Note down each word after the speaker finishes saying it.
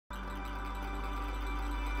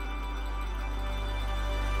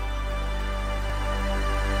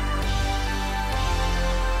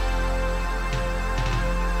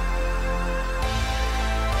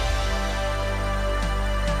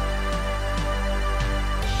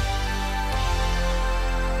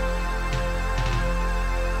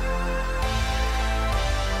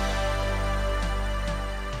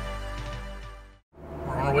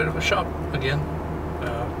the shop again.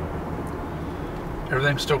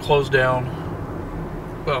 Everything's still closed down.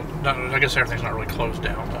 Well, I guess everything's not really closed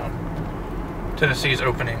down. Tennessee's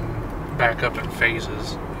opening back up in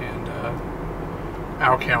phases, and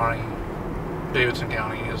our county, Davidson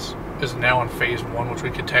County, is now in phase 1, which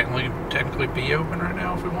we could technically be open right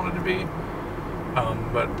now if we wanted to be.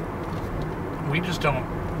 But we just don't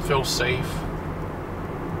feel safe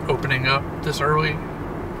opening up this early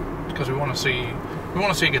because we want to see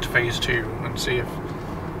it get to phase 2 and see if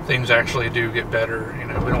things actually do get better. You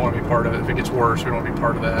know, we don't want to be part of it. If it gets worse, we don't want to be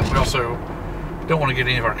part of that. We also don't want to get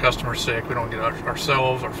any of our customers sick. We don't want to get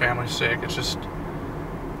ourselves, our family sick. It's just,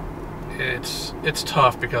 it's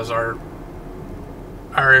tough because our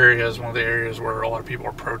area is one of the areas where a lot of people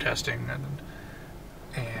are protesting and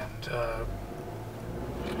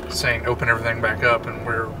saying open everything back up, and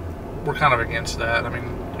we're kind of against that. I mean,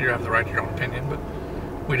 you have the right to your own opinion, but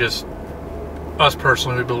us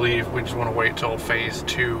personally, we believe we just want to wait till phase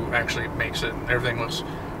 2 actually makes it and everything looks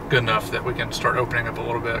good enough that we can start opening up a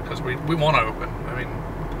little bit, because we want to open. I mean,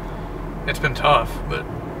 it's been tough, but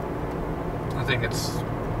I think it's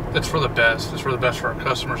for the best. It's for the best for our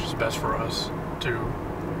customers. It's best for us to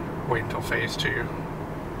wait until phase 2.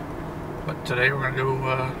 But today we're going to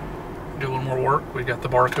go do a little more work. We got the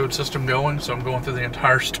barcode system going, so I'm going through the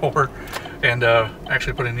entire store and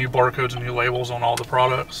actually putting new barcodes and new labels on all the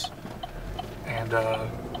products. And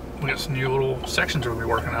we got some new little sections we'll be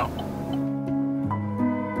working out.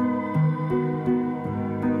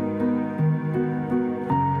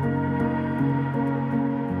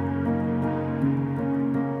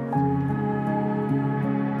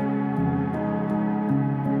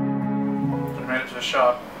 So we made it to the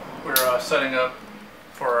shop. We're setting up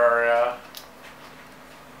for our,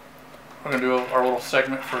 we're going to do our little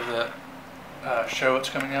segment for the show that's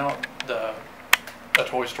coming out, a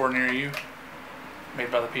toy store near you, made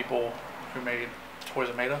by the people who made Toys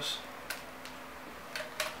That Made Us.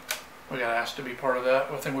 We got asked to be part of that.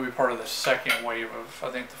 I think we'll be part of the second wave of, I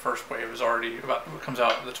think the first wave is already about, it comes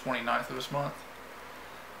out the 29th of this month.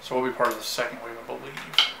 So we'll be part of the second wave, I believe.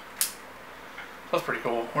 So that's pretty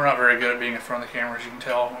cool. We're not very good at being in front of the camera, as you can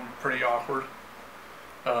tell. I'm pretty awkward.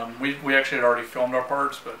 We actually had already filmed our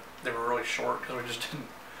parts, but they were really short because we just didn't,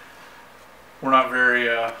 we're not very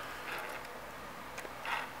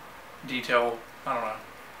detailed. I don't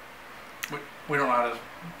know. We don't know how to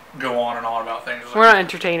go on and on about things. We're not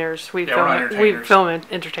entertainers. We film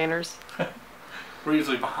entertainers. We're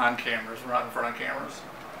usually behind cameras. We're not in front of cameras.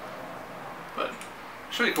 But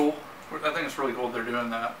it's really cool. I think it's really cool that they're doing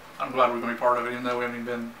that. I'm glad we're going to be part of it, even though we haven't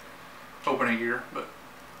even been open a year. But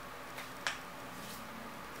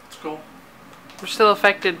it's cool. We're still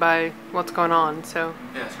affected by what's going on, so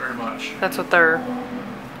yes, very much. That's what they're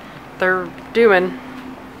doing.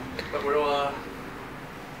 But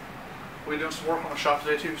we're doing some work on the shop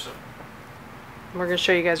today too, so we're gonna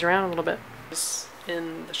show you guys around a little bit.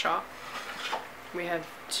 In the shop, we have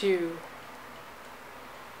 2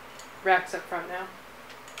 racks up front now.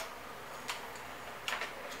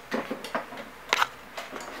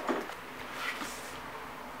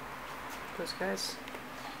 Those guys.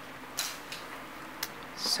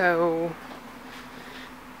 So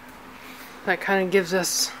that kind of gives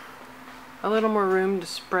us a little more room to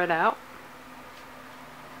spread out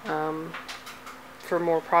for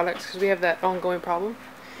more products, because we have that ongoing problem.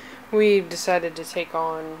 We decided to take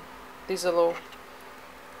on these little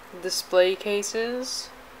display cases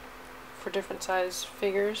for different size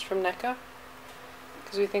figures from NECA,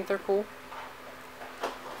 because we think they're cool.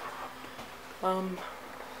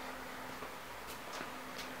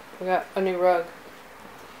 We got a new rug.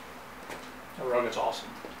 The rug is awesome.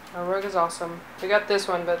 Our rug is awesome. We got this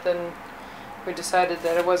one, but then we decided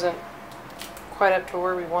that it wasn't quite up to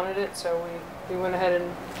where we wanted it, so we went ahead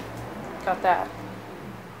and got that.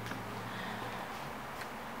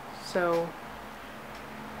 So,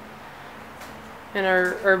 and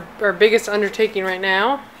our biggest undertaking right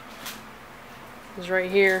now is right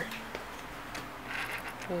here.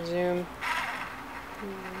 I'll zoom.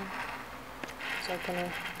 So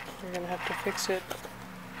we're gonna have to fix it.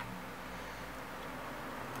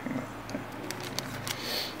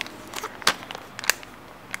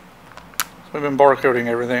 We've been barcoding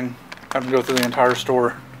everything. I have to go through the entire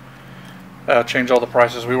store, change all the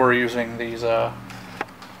prices. We were using these just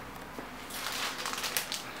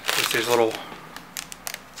these little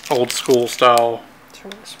old school style.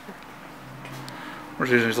 We're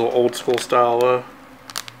using these little old school style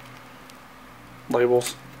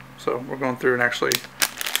labels. So we're going through and actually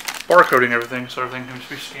barcoding everything, so everything can just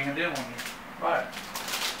be scanned in when you buy it.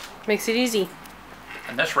 Makes it easy.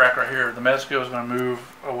 And this rack right here, the Mezco is going to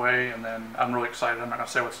move away, and then I'm really excited. I'm not going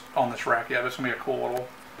to say what's on this rack yet, but it's going to be a cool little...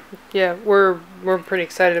 Yeah, we're pretty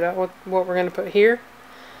excited about what we're going to put here,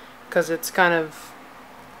 because it's kind of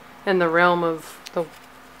in the realm of the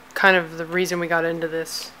kind of the reason we got into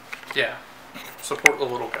this. Yeah, support the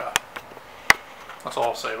little guy. That's all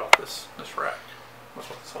I'll say about this rack. That's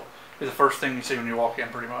what this whole is the first thing you see when you walk in,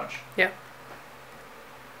 pretty much. Yeah.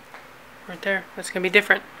 Right there. That's going to be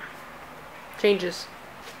different. Changes.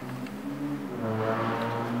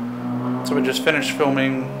 So we just finished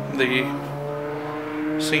filming the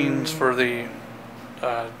scenes for the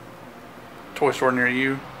toy store near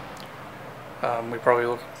you. We probably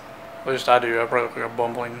look, at least I do, I probably look like a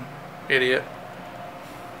bumbling idiot.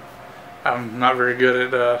 I'm not very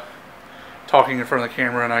good at talking in front of the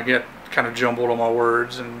camera, and I get kind of jumbled on my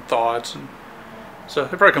words and thoughts, and so it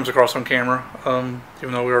probably comes across on camera,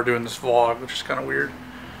 even though we are doing this vlog, which is kind of weird.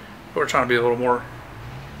 But we're trying to be a little more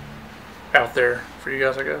out there for you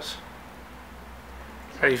guys, I guess.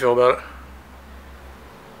 How do you feel about it?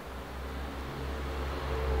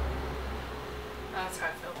 That's how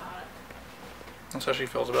I feel about it. That's how she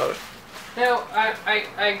feels about it. No, I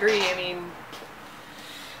agree. I mean,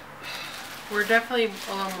 we're definitely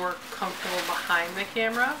a little more comfortable behind the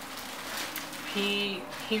camera. He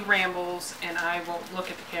rambles, and I won't look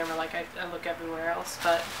at the camera like I look everywhere else.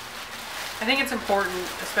 But I think it's important,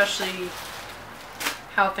 especially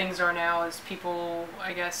how things are now, as people,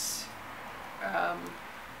 I guess, I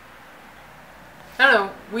don't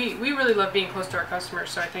know, we really love being close to our customers,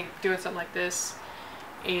 so I think doing something like this,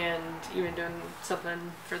 and even doing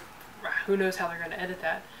something for, who knows how they're going to edit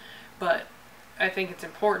that, but I think it's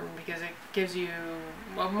important because it gives you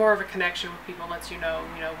more of a connection with people, and lets you know,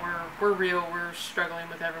 we're real, we're struggling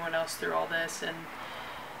with everyone else through all this, and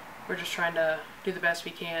we're just trying to do the best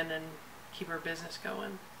we can and keep our business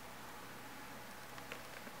going.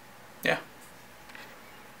 Yeah.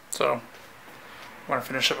 So, I want to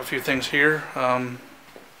finish up a few things here.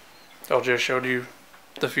 LJ showed you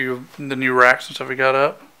the new racks and stuff we got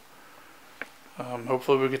up.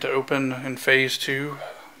 Hopefully we get to open in phase 2.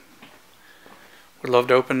 We'd love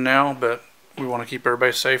to open now, but we want to keep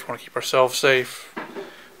everybody safe. We want to keep ourselves safe.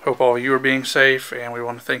 Hope all of you are being safe, and we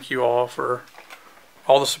want to thank you all for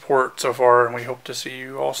all the support so far, and we hope to see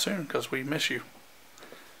you all soon because we miss you.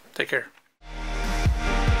 Take care.